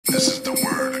This is the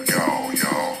word to go,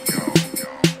 yo.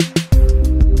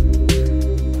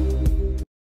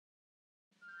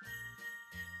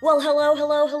 Well, hello,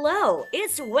 hello, hello.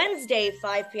 It's Wednesday,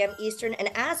 5 p.m. Eastern,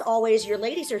 and as always, your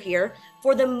ladies are here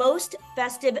for the most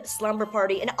festive slumber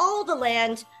party in all the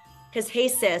land. Because, hey,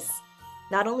 sis,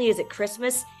 not only is it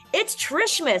Christmas, it's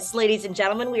Trishmas, ladies and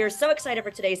gentlemen. We are so excited for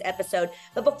today's episode.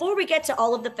 But before we get to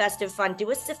all of the festive fun,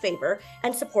 do us a favor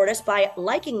and support us by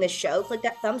liking this show. Click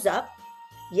that thumbs up.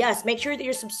 Yes, make sure that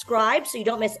you're subscribed so you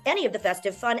don't miss any of the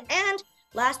festive fun. And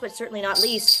last but certainly not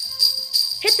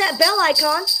least, hit that bell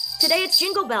icon. Today it's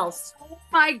Jingle Bells. Oh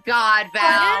my God,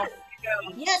 Val.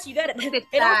 Yes, you got it. It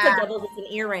also doubles as an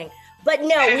earring. But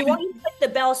no, we want you to click the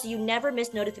bell so you never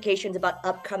miss notifications about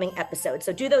upcoming episodes.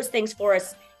 So do those things for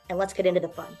us, and let's get into the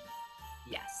fun.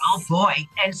 Yes. Oh boy.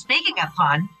 And speaking of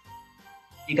fun,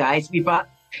 you guys, we brought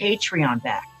Patreon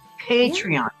back.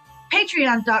 Patreon. Yeah.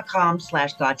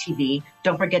 Patreon.com/GodTV.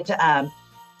 Don't forget to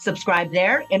subscribe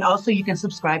there. And also you can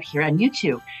subscribe here on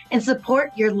YouTube and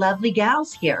support your lovely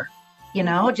gals here. You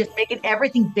know, just making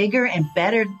everything bigger and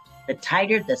better. The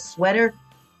tighter, the sweater.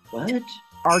 What?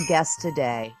 Our guest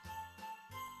today,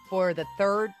 for the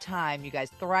third time, you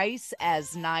guys, thrice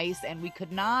as nice. And we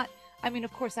could not, I mean,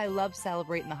 of course, I love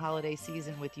celebrating the holiday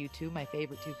season with you two, my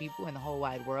favorite two people in the whole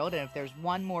wide world. And if there's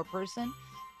one more person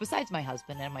besides my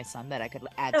husband and my son that I could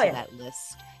add to that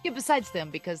list, yeah, besides them,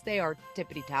 because they are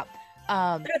tippity top.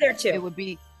 They're there too. It would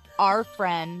be our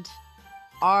friend,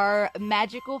 our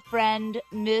magical friend,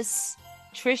 Miss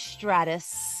Trish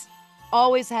Stratus.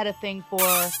 Always had a thing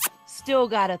for, still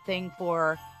got a thing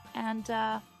for, and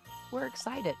we're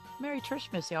excited. Merry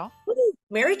Trishmas, y'all. Ooh,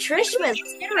 Merry Trishmas.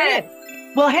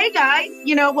 Well, hey guys,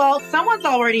 someone's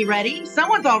already ready. So,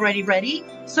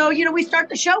 we start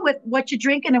the show with what you're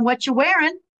drinking and what you're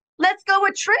wearing. Let's go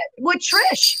with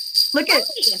Trish. Look at,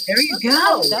 there you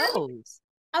go.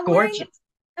 I'm gorgeous.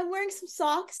 I'm wearing some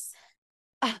socks.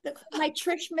 My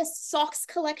Trishmas socks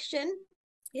collection.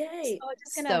 Yay.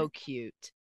 So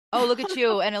cute. Oh, look at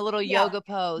you. And a little yoga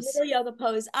pose. Little yoga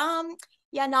pose.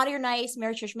 Yeah, naughty or nice,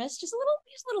 Merry Trishmas. Just a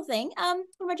little thing. What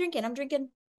am I drinking? I'm drinking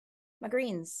my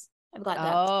greens. I've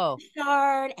got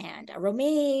chard and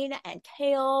romaine and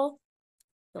kale.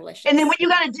 Delicious. And then when you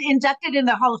got inducted in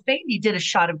the Hall of Fame, you did a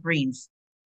shot of greens.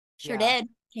 Sure did.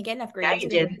 Can't get enough greens. Yeah, you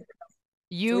did.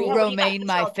 You remain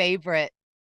my favorite.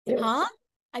 Huh?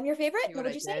 I'm your favorite? What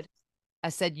did you say? I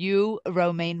said you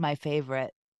remain my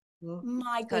favorite.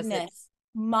 My goodness.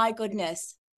 My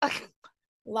goodness.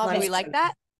 Love it. Do we like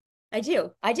that? I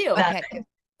do. Okay.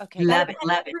 Love it.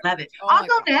 Oh, I'll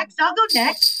go next.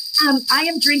 I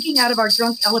am drinking out of our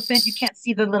Drunk Elephant. You can't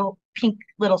see the little pink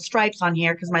little stripes on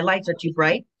here because my lights are too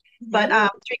bright. But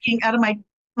drinking out of my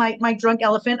Drunk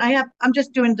Elephant. I'm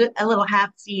just doing a little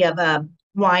half-sea of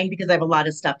wine because I have a lot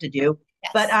of stuff to do.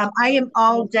 Yes. But I am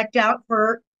all decked out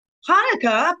for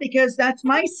Hanukkah because that's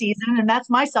my season and that's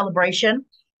my celebration.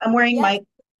 I'm wearing my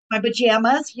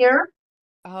pajamas here.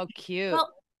 Oh, cute.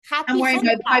 Well, I'm wearing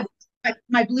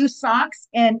my blue socks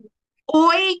and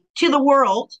oi to the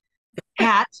world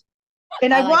hat.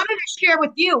 And I wanted to share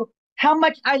with you how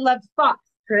much I love socks,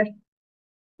 Trish.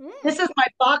 This is my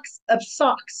box of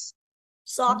socks.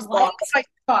 Socks box.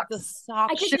 The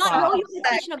socks. I did not know you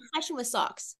had such an obsession with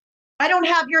socks. I don't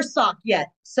have your sock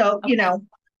yet. So, No,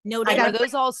 are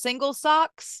those all single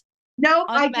socks? No,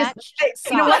 Unmatched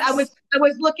you know what? I was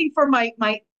looking for my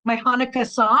Hanukkah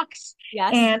socks.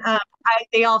 Yes. And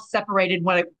they all separated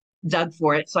when I dug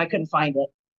for it, so I couldn't find it.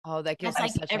 Oh, that gives me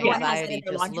such everyone anxiety has it in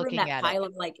their just laundry room, looking that at pile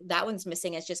it. of that one's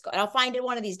missing. It's just I'll find it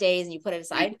one of these days and you put it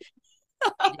aside.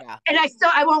 Yeah. And I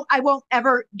won't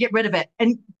ever get rid of it.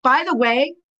 And by the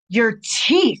way, your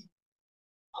teeth,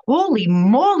 holy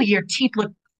moly, your teeth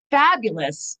look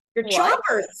fabulous. Your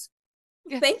choppers.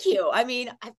 Thank you. I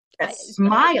mean, I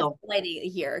smile. Lighting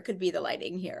here. It could be the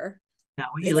lighting here. No,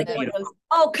 you look beautiful.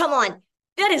 Oh, come on.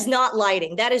 That is not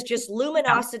lighting. That is just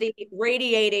luminosity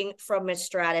radiating from Miss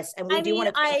Stratus. And I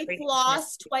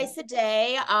floss twice a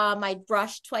day. I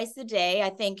brush twice a day. I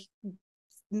think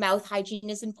mouth hygiene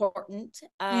is important.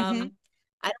 I don't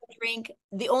drink.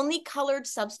 The only colored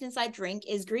substance I drink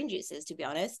is green juices, to be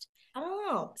honest.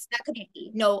 Oh, so that could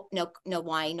be no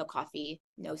wine, no coffee,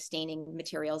 no staining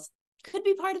materials. Could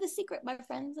be part of the secret, my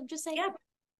friends. I'm just saying.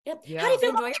 Yep. How do you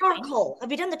feel about charcoal? Have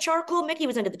you done the charcoal? Mickie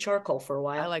was into the charcoal for a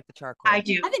while. I like the charcoal. I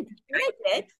do. I did.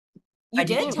 You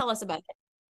did tell us about it.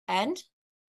 And?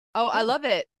 Oh, I love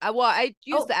it. I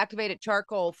use the activated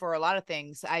charcoal for a lot of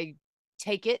things. I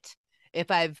take it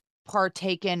if I've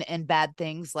partaken in bad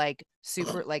things like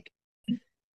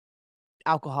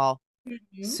alcohol.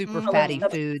 super Colored fatty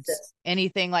substances. foods,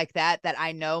 anything like that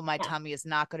I know my tummy is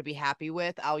not going to be happy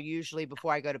with. I'll usually,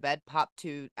 before I go to bed, pop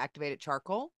 2 activated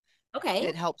charcoal. Okay.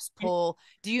 It helps pull.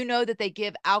 Do you know that they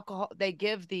give alcohol? They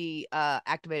give the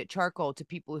activated charcoal to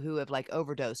people who have like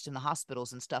overdosed in the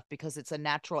hospitals and stuff because it's a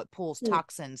natural. It pulls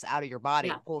toxins out of your body.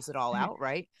 Yeah. It pulls it all Mhm. out,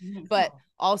 right? Mhm. But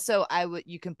also,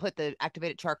 you can put the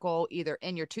activated charcoal either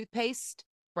in your toothpaste,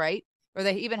 right? Or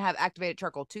they even have activated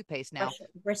charcoal toothpaste now.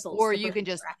 Bristles. Or the you can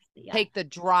bristles just are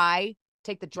actually,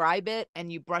 take the dry bit and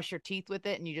you brush your teeth with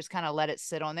it and you just kind of let it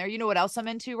sit on there. You know what else I'm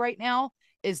into right now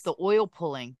is the oil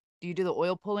pulling. Do you do the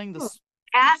oil pulling?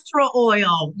 Castor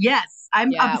oil. Yes. I'm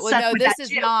obsessed well, no, with this that is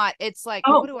too. not. It's like,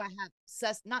 Oh. what do I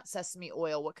have? Not sesame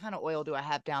oil. What kind of oil do I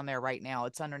have down there right now?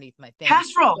 It's underneath my thing.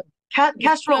 Castor No,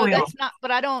 oil. that's not. But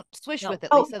I don't swish with it,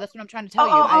 Oh. Lisa. That's what I'm trying to tell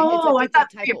you. It's a I different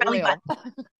thought type your of belly oil.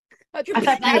 button. That's I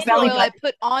thought your castor belly oil I button.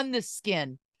 put on the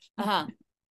skin.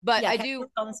 But I do.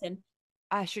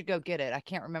 I should go get it. I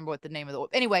can't remember what the name of the oil.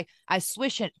 Anyway, I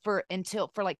swish it for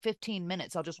like 15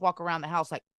 minutes. I'll just walk around the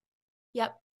house like.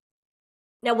 Yep.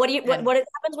 Now, what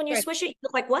happens when you swish it? You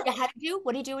look like what? Yeah, how do you do?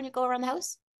 What do you do when you go around the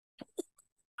house?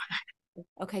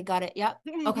 Okay, got it. Yep.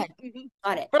 Okay,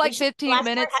 got it. For like 15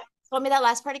 minutes. Tell me that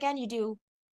last part again. You do.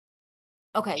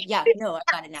 Okay, yeah, no, I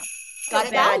got it now. Got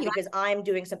it bad because I'm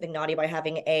doing something naughty by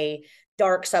having a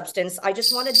dark substance. I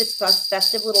just wanted this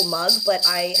festive little mug, but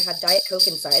I had Diet Coke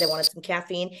inside. I wanted some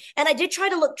caffeine. And I did try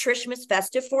to look Trishmas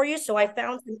festive for you. So I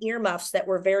found some earmuffs that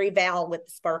were very Val with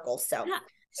the sparkles. So yeah,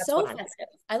 so festive.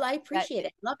 I appreciate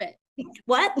it. Love it.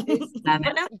 What? Talk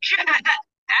about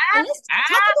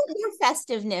your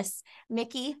festiveness,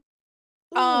 Mickie.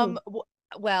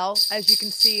 Well, as you can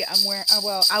see, I'm wearing.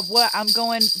 I'm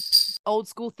going old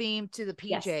school theme to the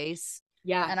PJs. Yes.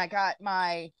 Yeah, and I got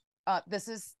my. This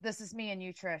is me and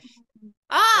you, Trish.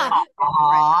 Oh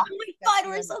my God,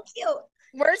 we're so cute.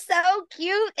 We're so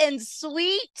cute and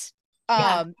sweet.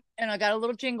 And I got a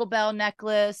little jingle bell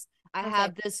necklace. I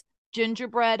have this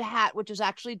gingerbread hat, which is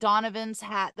actually Donovan's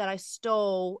hat that I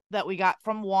stole that we got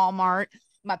from Walmart.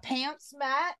 My pants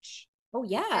match. Oh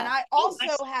yeah. And I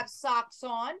also have socks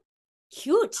on.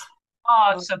 Cute.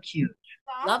 Oh, so cute.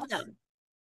 Socks. Love them.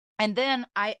 And then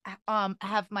I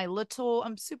have my little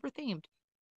super themed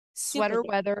sweater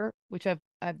weather, which I've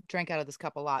drank out of this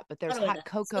cup a lot, but there's hot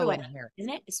cocoa in here.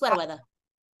 Isn't it? Sweater weather.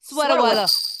 Sweater weather.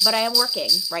 But I am working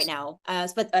right now.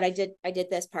 But I did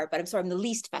this part, but I'm sorry, I'm the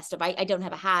least festive. I don't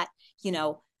have a hat,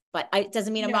 but it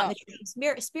doesn't mean I'm not in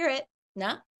the spirit.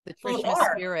 No. The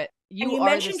Trishmas spirit. You are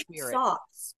mentioned the spirit.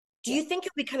 Socks. Do you think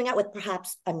you'll be coming out with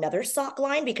perhaps another sock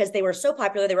line? Because they were so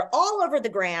popular. They were all over the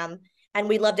gram and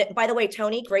we loved it. By the way,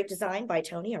 Tony, great design by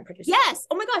Tony, our producer. Yes.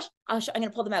 Oh my gosh. I'm going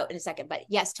to pull them out in a second. But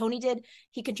yes, Tony did.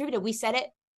 He contributed. We said it.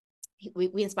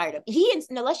 We inspired him.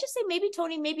 Let's just say maybe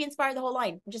Tony inspired the whole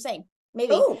line. I'm just saying.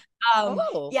 Maybe.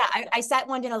 Yeah, I sat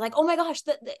one day and I was like, oh my gosh,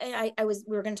 we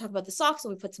were going to talk about the socks, so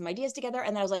we put some ideas together,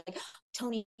 and then I was like,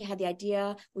 Tony had the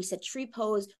idea. We said tree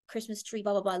pose, Christmas tree,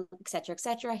 blah blah blah, etc.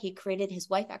 etc. His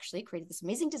wife actually created this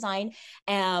amazing design,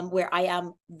 where I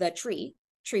am the tree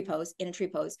pose in a tree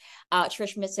pose.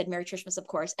 Trishmas said Merry Trishmas, of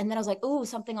course, and then I was like, oh,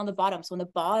 something on the bottom. So on the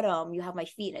bottom you have my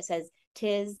feet, and it says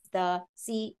 "'Tis the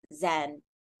season."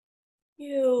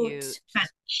 Cute.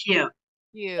 That's cute.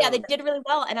 Yeah, they did really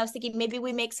well. And I was thinking maybe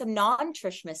we make some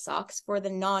non-Trishmas socks for the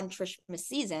non-Trishmas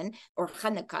season or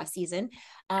Hanukkah season.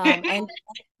 And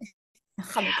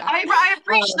Hanukkah.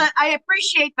 I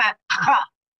appreciate that.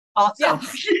 Also.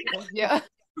 Yeah.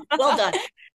 Well done.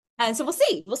 And so we'll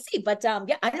see. But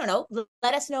I don't know.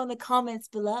 Let us know in the comments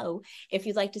below if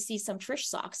you'd like to see some Trish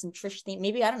socks, some Trish theme.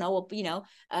 Maybe, I don't know,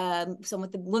 some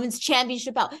with the women's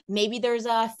championship out. Maybe there's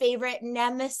a favorite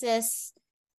nemesis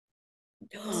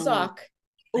sock.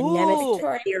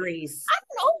 Nemesis series. I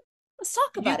don't know. Let's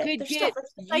talk about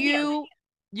it.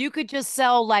 You could just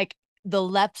sell like the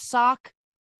left sock,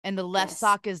 and the left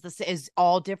sock is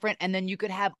all different, and then you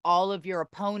could have all of your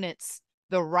opponents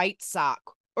the right sock,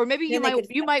 or maybe you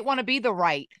might want to be the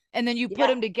right, and then you put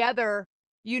them together.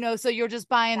 So you're just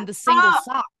buying the single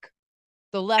sock,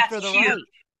 the left or the right.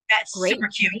 That's great. Super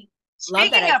cute.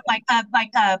 Speaking of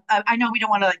I know we don't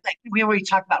want to we already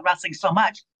talked about wrestling so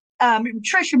much.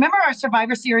 Trish, remember our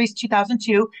Survivor Series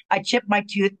 2002? I chipped my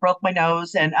tooth, broke my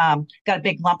nose, and got a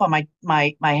big lump on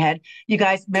my head. You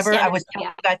guys remember? I was telling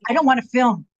you guys, I don't want to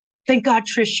film. Thank God,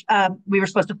 Trish. We were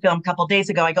supposed to film a couple of days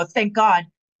ago. I go, thank God,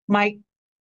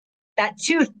 that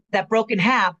tooth that broke in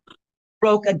half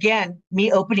broke again.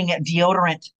 Me opening a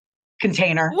deodorant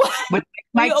container with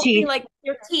my teeth. Like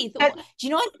your teeth. Do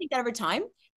you know I think that every time?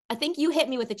 I think you hit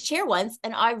me with a chair once,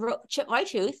 and I chipped my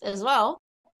tooth as well.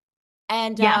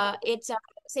 And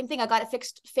same thing. I got it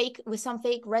fixed fake with some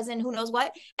fake resin, who knows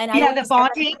what. And the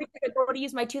bonding. I go to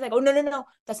use my tooth. I go, no,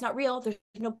 that's not real.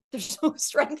 There's no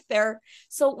strength there.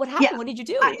 So what happened? What did you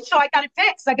do? So I got it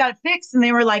fixed. And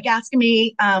they were like asking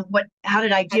me, how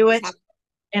did I do it?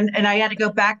 And I had to go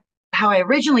back how I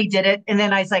originally did it. And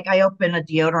then I was like, I opened a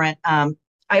deodorant.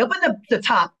 I opened the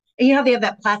top, and you know, they have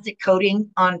that plastic coating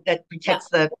on that protects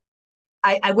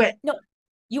I went. No,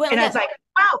 you went. And I was like,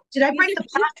 wow, did I break the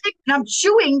plastic? And I'm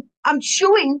chewing.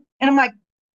 And I'm like,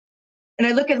 and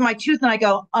I look at my tooth and I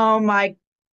go, oh my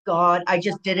God, I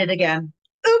just did it again.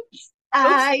 Oops.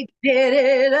 I did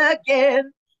it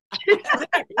again.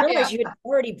 I realized you had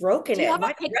already broken Do you it. have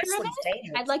a picture of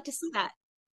it? I'd like to see that.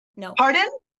 No. Pardon?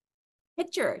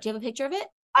 Picture. Do you have a picture of it?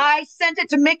 I sent it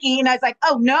to Mickie and I was like,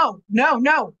 oh,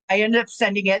 no. I ended up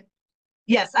sending it.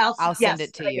 Yes, I'll send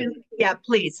it to you. Yeah,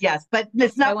 please. Yes. But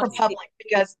it's not for public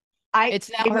because it's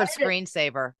now her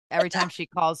screensaver. Every time she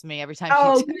calls me, every time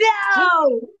no.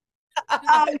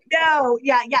 Oh no.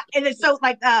 Yeah. And it's so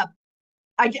like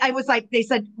I was like, they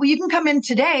said, well, you can come in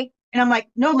today. And I'm like,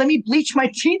 no, let me bleach my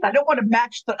teeth. I don't want to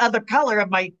match the other color of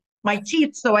my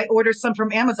teeth. So I ordered some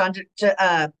from Amazon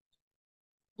to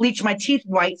bleach my teeth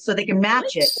white so they can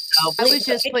match it. So I was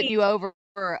just putting you over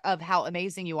of how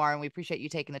amazing you are, and we appreciate you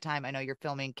taking the time. I know you're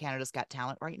filming Canada's Got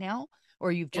Talent right now, or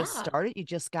you've just started. You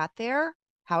just got there.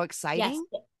 How exciting!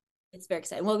 Yes, it's very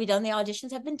exciting. Well, we've done the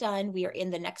auditions have been done. We are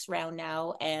in the next round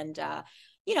now, and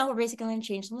we're basically going to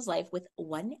change someone's life with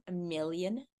 $1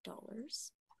 million.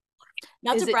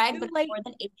 Not to brag, but more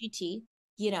than AGT.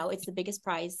 It's the biggest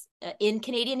prize in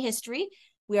Canadian history.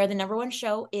 We are the #1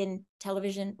 show in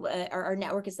television. Our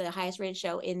network is the highest rated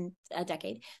show in a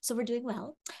decade. So we're doing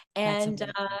well. And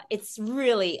it's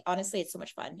really, honestly, it's so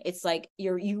much fun. It's like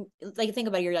you think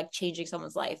about it, you're like changing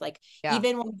someone's life. Like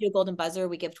even when we do a golden buzzer,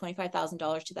 we give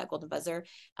 $25,000 to that golden buzzer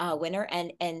winner.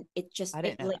 And it just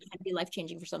can be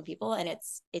life-changing for some people. And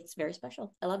it's very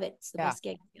special. I love it. It's the best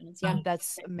gig. Yeah.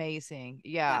 That's amazing.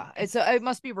 Yeah. It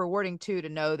must be rewarding too, to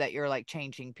know that you're like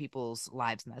changing people's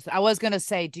lives. In this. I was going to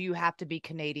say, do you have to be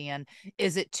Canadian?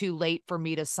 Is it too late for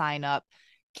me to sign up?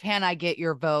 Can I get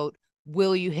your vote?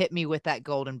 Will you hit me with that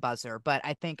golden buzzer? But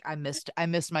I think I missed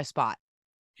my spot.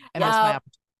 I missed my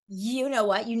opportunity. You know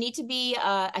what? You need to be,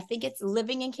 I think it's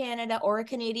living in Canada or a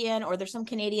Canadian, or there's some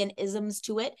Canadian isms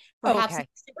to it. Perhaps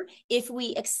if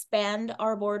we expand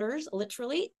our borders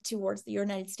literally towards the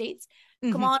United States,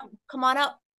 come on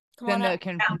up.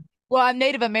 Well, I'm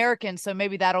Native American, so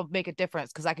maybe that'll make a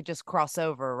difference because I could just cross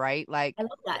over, right? Like I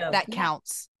love that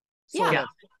counts. Yeah.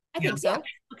 I think so.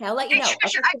 Okay, I'll let you know. I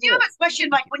do have a question.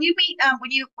 Like when you meet,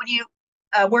 when you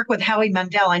work with Howie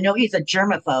Mandel, I know he's a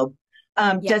germaphobe.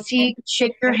 Does he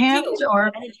shake your hand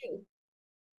or?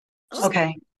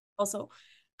 Okay. Also,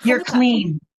 you're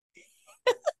clean.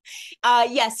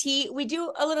 Yes, we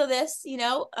do a little of this,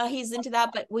 he's into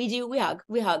that, but we hug.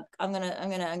 I'm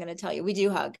gonna tell you, we do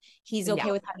hug. He's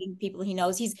okay with hugging people he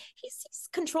knows. He's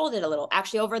controlled it a little,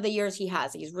 actually. Over the years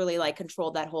he's really like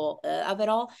controlled that whole of it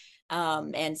all.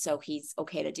 And so he's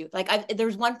okay to do, like, there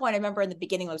was one point I remember in the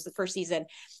beginning, it was the first season,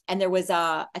 and there was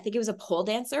I think it was a pole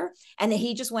dancer, and then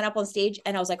he just went up on stage,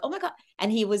 and I was like, oh my God,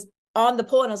 and he was on the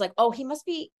pole, and I was like, oh, he must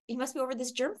be over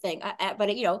this germ thing, but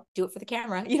do it for the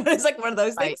camera, it's like one of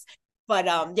those things. But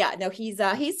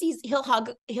he'll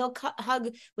hug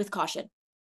with caution.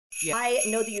 Yeah. I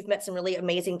know that you've met some really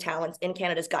amazing talents in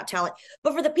Canada's Got Talent,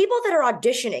 but for the people that are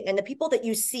auditioning and the people that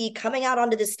you see coming out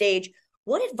onto the stage,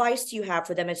 what advice do you have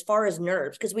for them as far as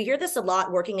nerves? Because we hear this a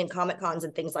lot working in Comic Cons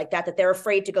and things like that they're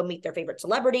afraid to go meet their favorite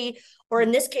celebrity, or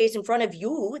in this case, in front of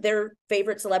you, their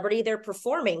favorite celebrity, they're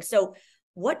performing. So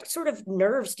what sort of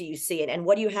nerves do you see, and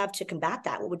what do you have to combat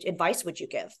that? What advice would you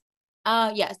give?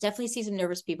 Yes, definitely see some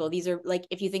nervous people. These are, like,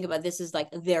 if you think about it, this is like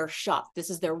their shot. This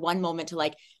is their one moment to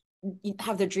like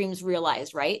have their dreams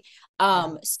realized, right?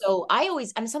 So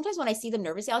sometimes when I see them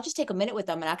nervous, I'll just take a minute with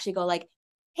them and actually go like,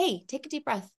 hey, take a deep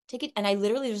breath, take it. And I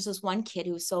literally, there's this one kid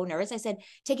who was so nervous. I said,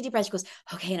 take a deep breath. She goes,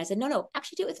 okay. And I said, no,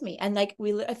 actually do it with me. And like,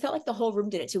 I felt like the whole room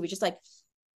did it too. We just like,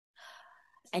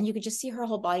 and you could just see her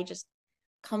whole body just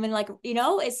coming, like,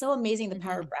 it's so amazing, the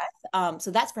power of breath. So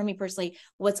that's, for me personally,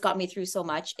 what's got me through so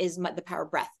much is the power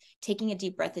of breath. Taking a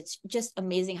deep breath, it's just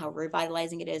amazing how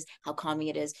revitalizing it is, how calming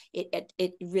it is.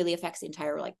 It really affects the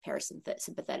entire like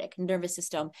parasympathetic nervous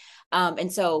system.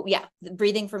 And so the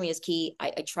breathing for me is key.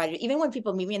 I try to, even when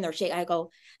people meet me and they're shaking, I go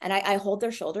and I hold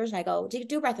their shoulders and I go,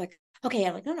 do a breath. Like, okay.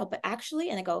 I'm like, no, but actually,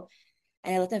 and I go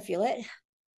and I let them feel it.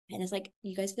 And it's like,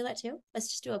 you guys feel that too? Let's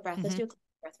just do a breath. Let's do a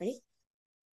breath. Ready?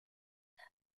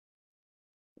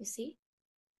 You see?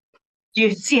 Do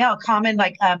you see how common,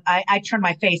 like, I turn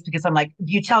my face because I'm like,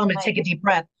 you tell them to take a deep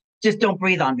breath, just don't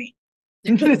breathe on me.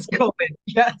 It's COVID.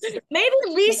 Yes. Maybe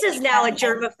Lisa's now a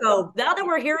germaphobe. Now that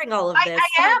we're hearing all of this.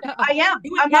 I am.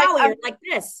 You and Howie are like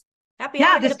this. Happy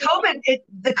this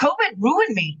the COVID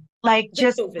ruined me. Like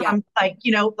just from like,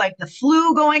 like the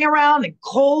flu going around and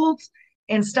colds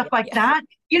and stuff like that.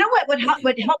 You know what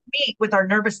would help me with our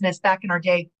nervousness back in our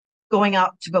day going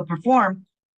out to go perform?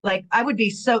 Like I would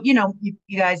be so, you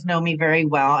guys know me very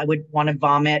well. I would want to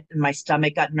vomit and my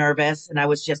stomach got nervous and I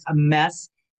was just a mess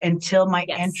until my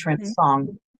entrance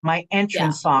song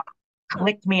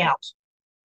clicked me out.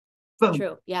 Boom.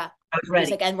 True. Yeah. I was ready.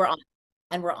 Like, and we're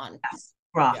on. Yes.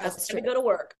 Rough. That's true. Go to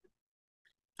work.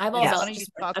 I'm all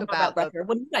about breath work.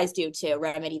 What do you guys do to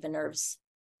remedy the nerves?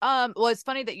 Well, it's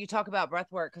funny that you talk about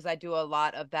breath work because I do a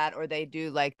lot of that, or they do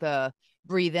like the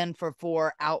breathe in for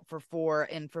 4, out for 4,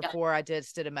 in for 4. I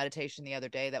just did a meditation the other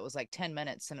day that was like 10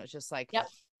 minutes and it was just like,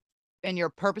 and you're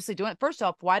purposely doing it. First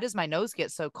off, why does my nose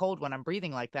get so cold when I'm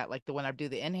breathing like that? Like when I do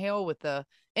the inhale with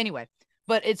anyway,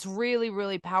 but it's really,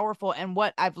 really powerful. And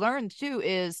what I've learned too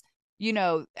is,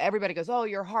 everybody goes, oh,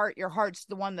 your heart's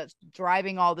the one that's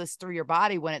driving all this through your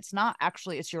body, when it's not.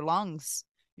 Actually, it's your lungs.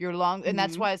 And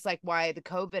that's why it's like why the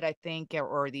COVID, I think,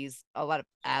 or a lot of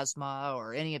asthma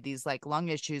or any of these like lung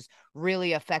issues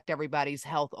really affect everybody's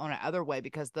health on another way,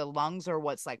 because the lungs are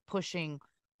what's like pushing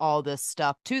all this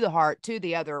stuff to the heart, to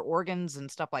the other organs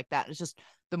and stuff like that. It's just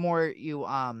the more you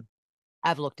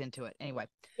I've looked into it anyway.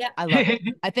 I love it.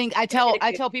 I think I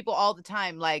tell people all the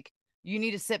time, like, you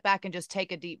need to sit back and just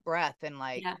take a deep breath and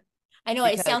like, I know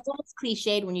it sounds almost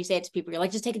cliched when you say it to people. You're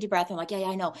like, just take a deep breath. I'm like, yeah,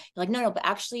 I know. You're like, no, but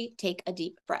actually take a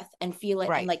deep breath and feel it.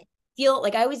 Right. And like, feel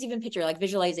like, I always even picture like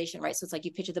visualization, right? So it's like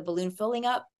you picture the balloon filling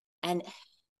up, and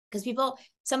because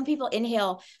some people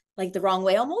inhale like the wrong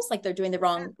way, almost like they're doing the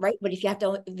wrong, right? But if you have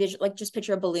to like just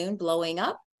picture a balloon blowing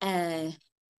up and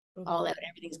all that, and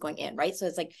everything's going in, right? So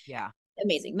it's like,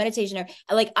 amazing meditation.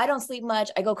 Like, I don't sleep much.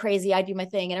 I go crazy. I do my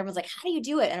thing. And everyone's like, how do you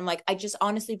do it? And I'm like, I just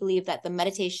honestly believe that the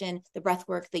meditation, the breath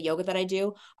work, the yoga that I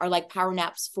do are like power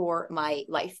naps for my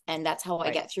life. And that's how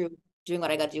I get through doing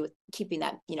what I got to do with keeping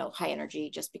that, high energy,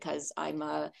 just because I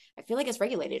feel like it's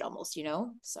regulated almost,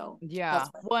 so.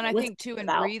 Well, and I think too, in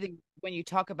breathing, when you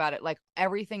talk about it, like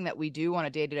everything that we do on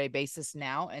a day-to-day basis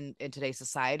now and in today's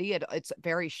society, it's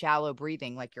very shallow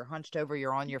breathing. Like you're hunched over,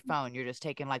 you're on your phone, you're just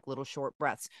taking like little short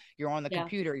breaths. You're on the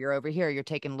computer, you're over here, you're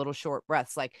taking little short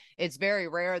breaths. Like it's very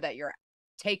rare that you're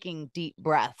taking deep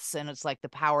breaths, and it's like the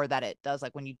power that it does,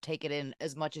 like when you take it in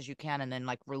as much as you can and then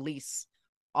like release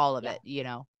all of it,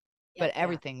 but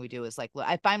everything we do is like,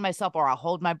 I find myself, or I'll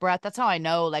hold my breath. That's how I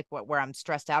know, like where I'm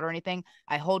stressed out or anything.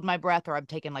 I hold my breath, or I'm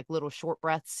taking like little short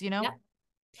breaths, holding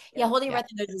your breath.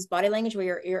 And there's this body language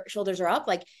where your shoulders are up,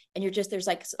 like, and you're just, there's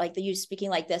like you speaking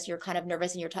like this, you're kind of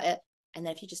nervous and you're and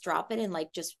then if you just drop it and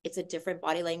like, just, it's a different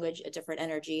body language, a different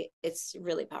energy. It's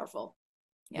really powerful.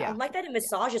 I like that in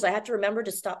massages. I have to remember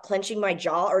to stop clenching my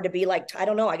jaw, or to be like, I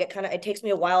don't know. I get it takes me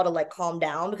a while to like calm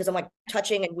down, because I'm like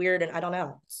touching and weird, and I don't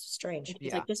know. It's strange.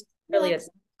 It's like, just really is.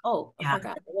 Oh, I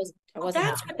forgot. I wasn't.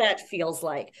 That's what that feels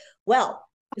like. Well,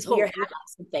 this whole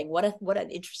thing. What an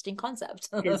interesting concept.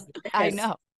 I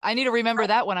know. I need to remember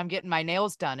that when I'm getting my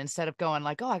nails done, instead of going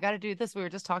like, oh, I got to do this. We were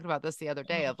just talking about this the other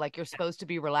day, of like, you're supposed to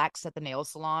be relaxed at the nail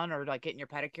salon, or like getting your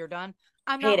pedicure done.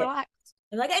 I'm not relaxed.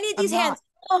 I'm like, I need these hands.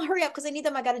 Oh, hurry up, because I need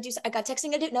them. I got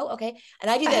texting to do. No, okay. And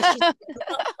I do this.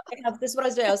 This is what I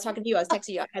was doing. I was talking to you. I was texting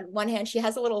you. I had one hand. She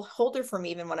has a little holder for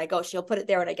me. Even when I go, she'll put it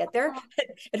there when I get there.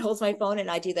 It holds my phone, and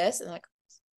I do this. And I'm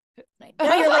like,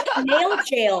 now you're like nail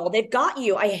jail. They've got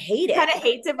you. I hate it. Kind of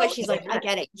hates it, but she's like, I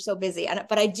get it. You're so busy.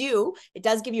 But I do. It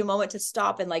does give you a moment to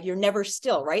stop, and like, you're never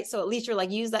still, right? So at least you're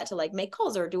like, use that to like make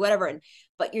calls or do whatever.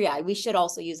 But we should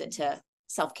also use it to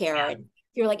self-care. And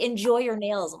you're like, enjoy your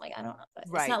nails. I'm like, I don't know. But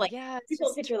it's not like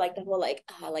people picture like the whole like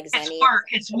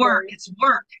it's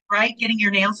work, right? Getting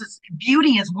your nails,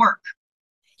 beauty is work.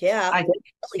 Yeah.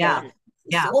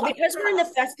 Yeah. Well, because we're in the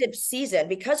festive season,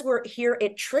 because we're here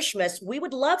at Trishmas, we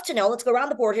would love to know, let's go around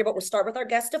the board here, but we'll start with our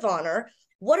guest of honor.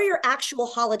 What are your actual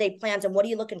holiday plans, and what are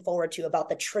you looking forward to about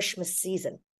the Trishmas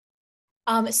season?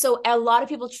 So a lot of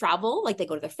people travel, like they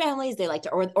go to their families, they like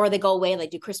to, or they go away and they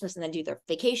do Christmas and then do their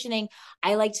vacationing.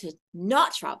 I like to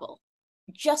not travel,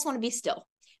 just want to be still.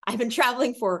 I've been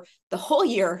traveling for the whole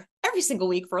year, every single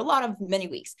week for many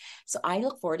weeks. So I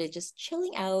look forward to just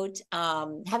chilling out,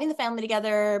 having the family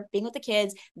together, being with the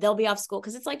kids. They'll be off school.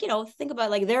 Cause it's like, think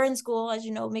about like, they're in school, as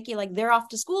you know, Mickie, like they're off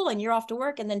to school and you're off to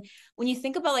work. And then when you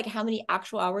think about like how many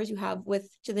actual hours you have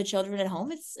to the children at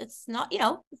home, it's not,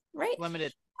 right?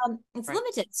 Limited. It's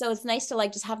limited. So it's nice to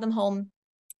like just have them home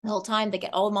the whole time. They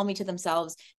get all mommy to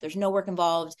themselves. There's no work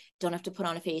involved. Don't have to put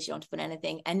on a face. You don't have to put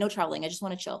anything, and no traveling. I just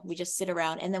want to chill. We just sit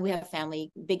around, and then we have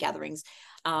family big gatherings.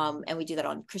 And we do that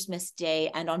on Christmas Day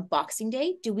and on Boxing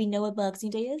Day. Do we know what Boxing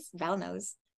Day is? Val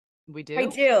knows. We do. I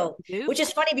do. We do. Which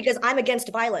is funny because I'm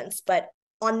against violence, but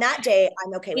on that day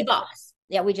I'm okay with box.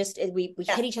 Yeah, we hit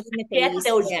each other in the Get face.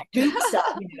 those dukes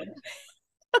up.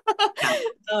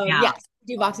 Yes,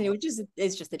 do Boxing Day, which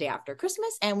is just the day after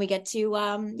Christmas, and we get to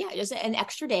just an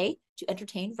extra day to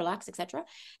entertain, relax, etc.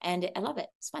 And I love it.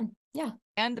 It's fun. Yeah.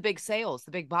 And the big sales,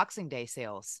 the big Boxing Day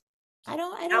sales. I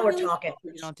don't Now we're really, talking.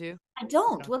 You don't do? I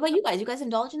don't. What about you guys? You guys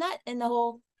indulge in that in the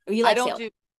whole? Or you like sales?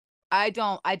 I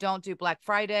don't do Black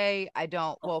Friday. I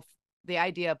don't. Well, the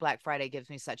idea of Black Friday gives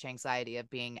me such anxiety of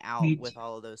being out with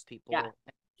all of those people.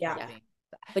 Yeah.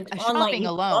 But shopping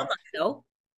alone. Online, though.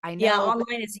 I know. Yeah,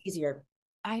 online is easier.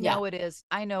 I know it is.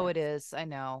 I know it is. I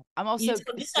know. I'm also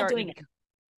doing it.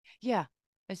 Yeah.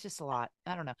 It's just a lot.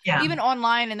 I don't know. Yeah. Even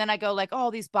online, and then I go like, oh,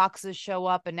 these boxes show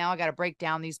up, and now I got to break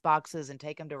down these boxes and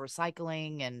take them to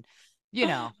recycling, and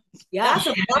Yeah. That's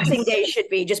what Boxing Day should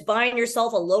be. Just buying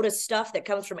yourself a load of stuff that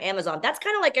comes from Amazon. That's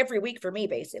kind of like every week for me,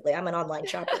 basically. I'm an online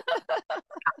shopper.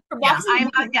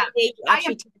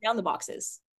 Actually take down the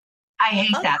boxes. I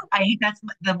hate that. I hate that's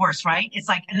the worst, right? It's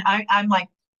like, and I'm like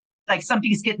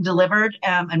something's getting delivered,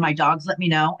 and my dogs let me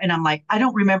know, and I'm like, I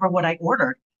don't remember what I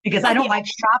ordered because I don't like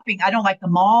shopping. I don't like the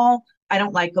mall. I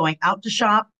don't like going out to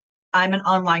shop. I'm an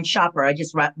online shopper. I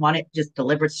just want it just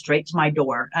delivered straight to my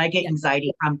door. I get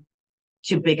anxiety. I'm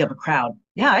too big of a crowd.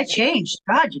 Yeah, I changed.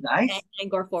 God, you guys.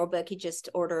 And agoraphobic. You just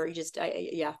order. You just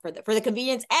for the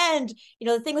convenience. And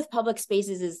the thing with public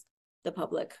spaces is the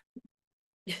public.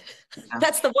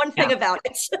 That's the one thing about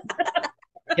it.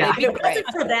 Yeah. If it wasn't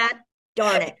for that,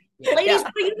 darn it. Ladies,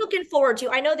 what are you looking forward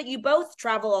to? I know that you both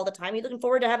travel all the time. Are you looking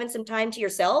forward to having some time to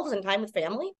yourselves and time with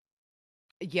family?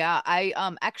 Yeah, I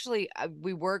actually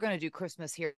we were going to do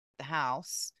Christmas here at the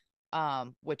house,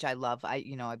 which I love. I'm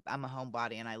a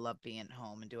homebody and I love being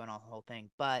home and doing all the whole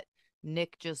thing. But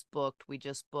Nick we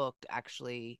just booked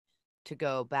actually to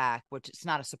go back, which it's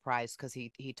not a surprise because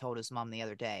he told his mom the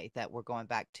other day that we're going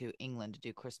back to England to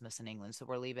do Christmas in England. So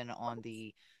we're leaving on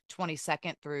the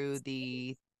 22nd through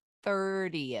the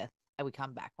 30th, and we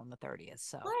come back on the 30th.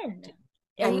 So fun.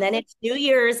 And then it's New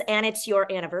Year's and it's your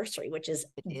anniversary, which is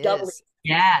doubly.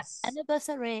 Yes.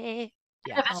 Anniversary.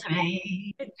 Yeah.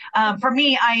 For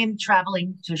me, I am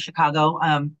traveling to Chicago.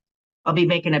 I'll be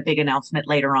making a big announcement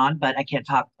later on, but I can't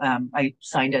talk. I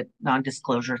signed a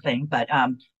non-disclosure thing, but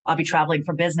I'll be traveling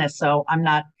for business. So I'm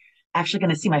not actually going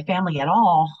to see my family at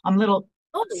all. I'm a little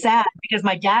sad because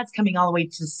my dad's coming all the way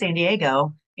to San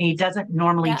Diego and he doesn't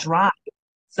normally drive.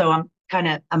 So I'm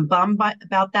bummed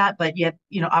about that, but yet,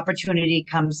 opportunity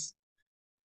comes,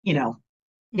 you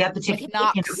have to take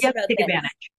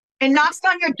advantage. It knocks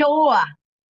on your door.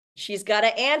 She's got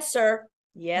to answer.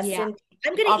 Yes. Yeah. And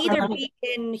I'm going to either be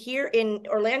here in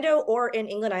Orlando or in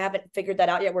England. I haven't figured that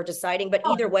out yet. We're deciding, but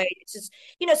either way, it's just,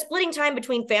 splitting time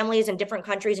between families in different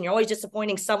countries, and you're always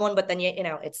disappointing someone, but then,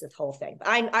 it's the whole thing. But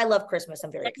I love Christmas.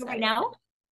 I'm very excited. Right now?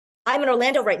 I'm in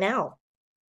Orlando right now.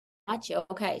 Gotcha.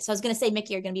 Okay. So I was going to say,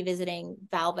 Mickie, you're going to be visiting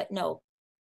Val, but no,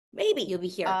 maybe you'll be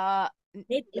here. Maybe.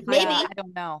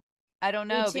 I don't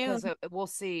know because we'll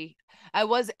see. I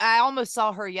almost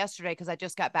saw her yesterday because I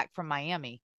just got back from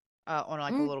Miami on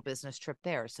a little business trip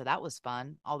there. So that was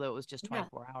fun. Although it was just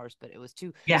 24 hours, but it was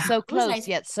so close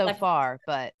yet so far.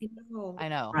 But I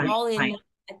know. We're all in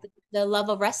the love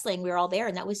of wrestling. We were all there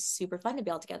and that was super fun to be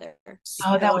all together.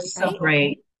 Oh, that was so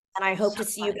great. And I hope to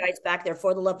see you guys back there.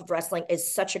 For the Love of Wrestling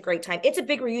is such a great time. It's a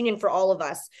big reunion for all of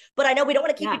us. But I know we don't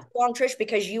want to keep you too long, Trish,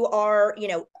 because you are,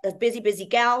 a busy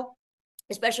gal,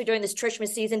 especially during this Trishmas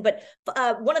season. But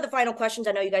one of the final questions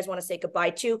I know you guys want to say goodbye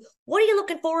to. What are you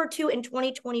looking forward to in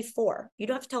 2024? You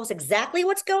don't have to tell us exactly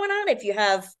what's going on if you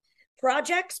have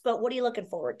projects, but what are you looking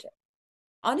forward to?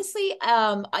 Honestly,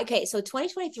 okay, so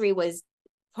 2023 was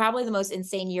probably the most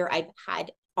insane year I've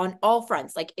had on all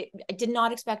fronts. Like I did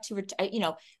not expect to,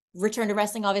 return to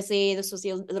wrestling. Obviously, this was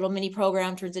a little mini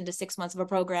program, turns into 6 months of a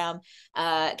program.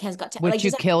 Ken's got which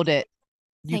you killed it.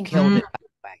 You killed it.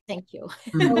 Thank you.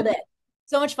 Killed it.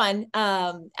 So much fun.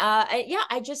 I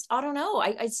don't know.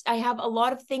 I have a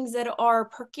lot of things that are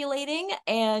percolating,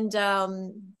 and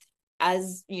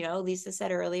as Lisa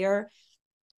said earlier,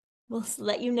 we'll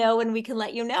let you know when we can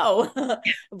let you know.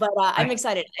 But I'm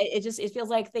excited. It feels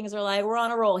like things are like, we're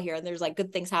on a roll here, and there's like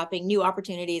good things happening, new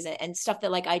opportunities and stuff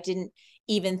that like I didn't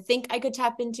even think I could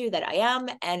tap into that I am.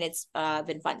 And it's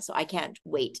been fun. So I can't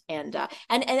wait. And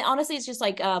honestly, it's just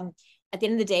like, at the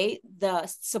end of the day, the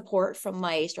support from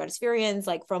my Stratospherians,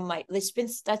 like from my,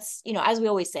 that's, you know, as we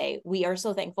always say, we are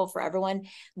so thankful for everyone.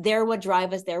 They're what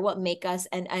drive us, they're what make us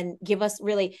and give us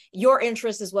really, your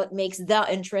interest is what makes the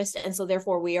interest. And so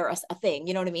therefore we are a thing,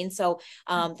 you know what I mean? So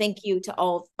thank you to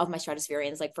all of my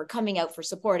Stratospherians, like for coming out, for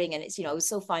supporting. And it's, you know, it was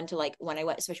so fun to like, when I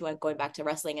went, especially when going back to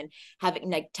wrestling and having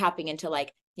like tapping into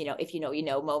like, you know, if you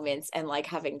know moments and like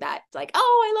having that like, oh,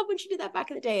 I love when she did that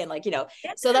back in the day, and like, you know,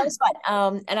 so that was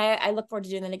fun. And I look forward to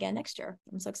doing that again next year.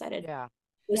 I'm so excited. It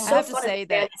was I so have to fun say and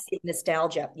that fantasy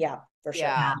nostalgia. Yeah, for sure.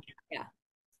 Yeah.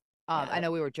 I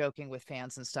know we were joking with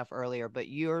fans and stuff earlier, but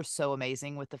you're so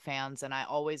amazing with the fans. And I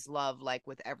always love, like,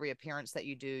 with every appearance that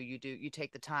you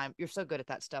take the time. You're so good at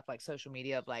that stuff, like social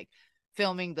media, of like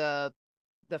filming the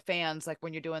fans, like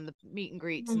when you're doing the meet and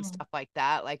greets and stuff like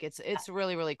that. Like it's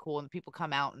really, really cool. And people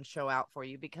come out and show out for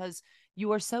you because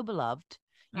you are so beloved.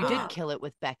 You did kill it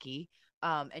with Becky.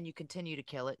 And you continue to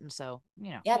kill it. And so,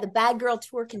 you know. Yeah, the Bad Girl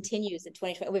Tour continues in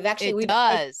 2020. We've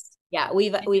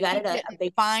We've added a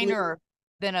big finer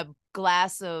than a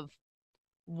glass of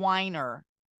winer.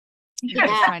 Yeah.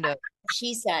 Trying to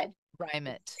she said rhyme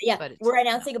it. Yeah, but we're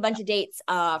announcing a bunch of dates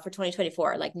for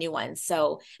 2024, like new ones.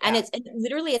 So, and it's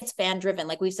literally fan driven.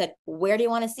 Like we've said, where do you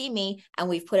want to see me? And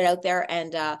we've put it out there.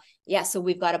 And so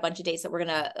we've got a bunch of dates that we're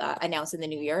gonna announce in the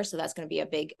new year. So that's going to be a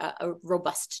big, a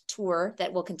robust tour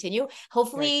that will continue.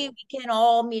 Hopefully, we can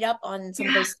all meet up on some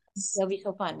of those. It'll be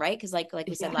so fun, right? Because like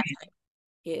we said last time,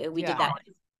 we did that.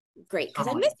 Great, because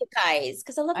I miss you guys.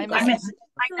 Because I love you guys. I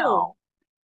know.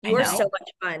 You were so much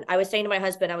fun. I was saying to my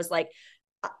husband, I was like,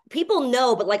 people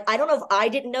know, but like, I don't know if I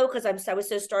didn't know because I was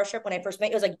so starstruck when I first met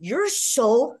you. I was like, you're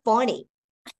so funny.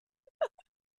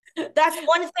 That's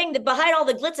one thing that behind all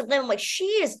the glitz and glam, I'm like, she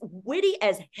is witty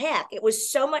as heck. It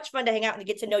was so much fun to hang out and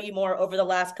to get to know you more over the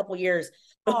last couple of years.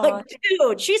 Like,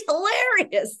 dude, she's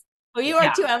hilarious. Well, you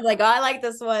are too. I'm like, oh, I like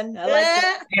this one. I like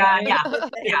this.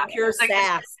 Yeah. Pure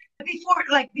sass.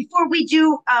 Before we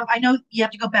do, I know you have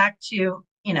to go back to,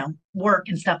 you know, work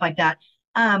and stuff like that.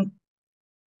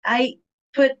 I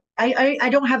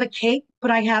don't have a cake,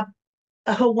 but I have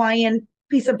a Hawaiian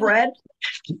piece of bread.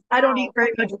 I don't eat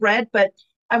very much bread, but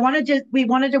we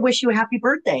wanted to wish you a happy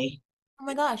birthday. Oh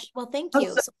my gosh. Well, thank you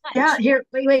so much. Yeah, here,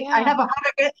 wait. Yeah.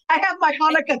 I have my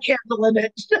Hanukkah candle in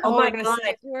it. Oh my God.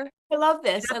 I love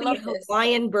this. Happy I love this.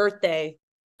 Hawaiian birthday.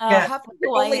 Happy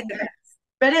Hawaiian.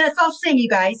 Ready? Let's all sing, you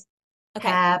guys. Okay.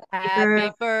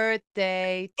 Happy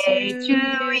birthday to you.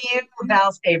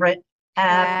 Val's favorite.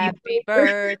 Happy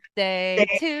birthday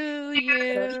to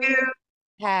you.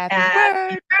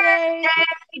 Happy birthday,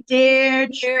 dear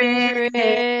Trish.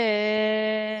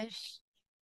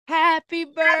 Happy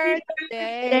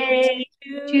birthday to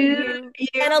you.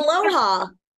 And aloha.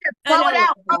 Blow it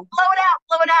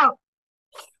out.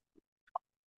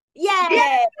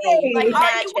 Yay! Like,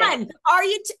 are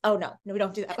you oh no, we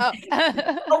don't do that. We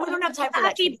don't have time for that.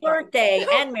 Happy birthday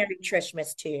and Merry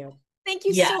Trishmas to you. Thank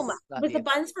you so much. With the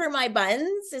buns for my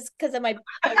buns is because of my.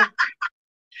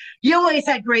 You always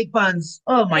had great buns.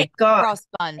 Oh my God. Cross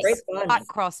buns. Great buns. Hot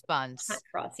cross buns. Hot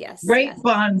cross, yes. Great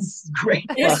buns. Great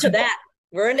buns. Here's to that.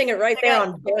 We're ending it right there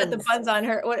on buns. The buns on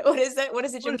her. What is it? What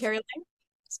is it, Jim Carrey line?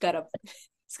 It's got a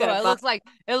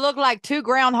it looked like two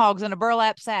groundhogs in a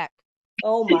burlap sack.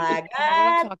 Oh my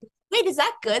God. Wait, is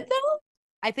that good though?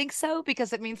 I think so,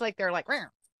 because it means like they're like, rah.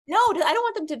 No, I don't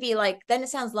want them to be like, then it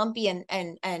sounds lumpy and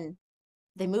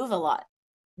they move a lot.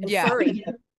 Yeah. Furry.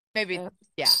 Maybe.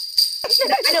 Yeah.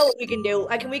 I know what we can do.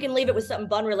 We can leave it with something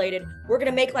bun related. We're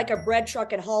gonna make like a bread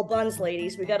truck and haul buns,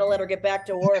 ladies. We gotta let her get back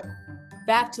to work.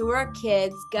 Back to work,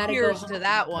 kids. Gotta Cheers go to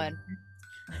that one.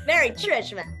 Merry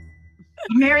Trishmas.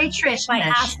 Merry Trishmas. My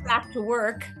ass back to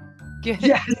work. Yes.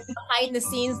 Behind the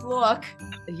scenes look.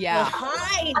 Yeah.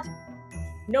 Behind.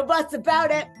 No buts about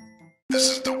it. This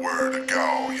is the word to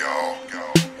go, yo.